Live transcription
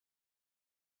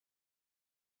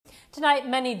Tonight,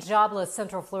 many jobless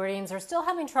Central Floridians are still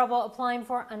having trouble applying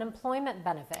for unemployment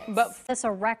benefits. But That's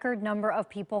a record number of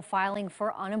people filing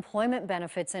for unemployment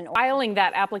benefits. And filing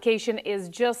that application is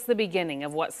just the beginning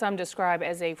of what some describe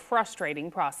as a frustrating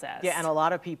process. Yeah, and a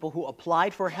lot of people who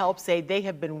applied for help say they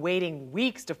have been waiting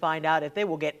weeks to find out if they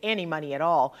will get any money at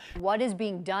all. what is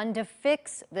being done to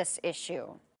fix this issue?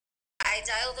 I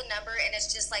dial the number and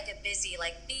it's just like a busy,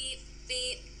 like beep,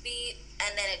 beep, beep,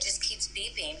 and then it just keeps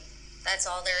beeping. That's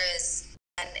all there is.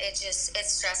 And it's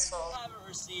stressful. I haven't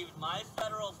received my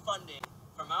federal funding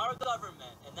from our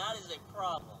government, and that is a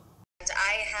problem.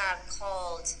 I have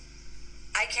called,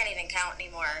 I can't even count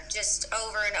anymore, just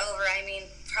over and over. I mean,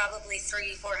 probably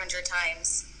 300-400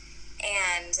 times.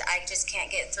 And I just can't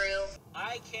get through.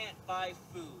 I can't buy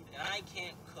food, and I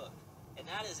can't cook, and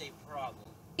that is a problem.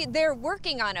 They're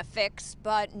working on a fix,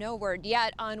 but no word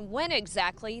yet on when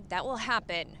exactly that will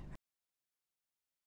happen.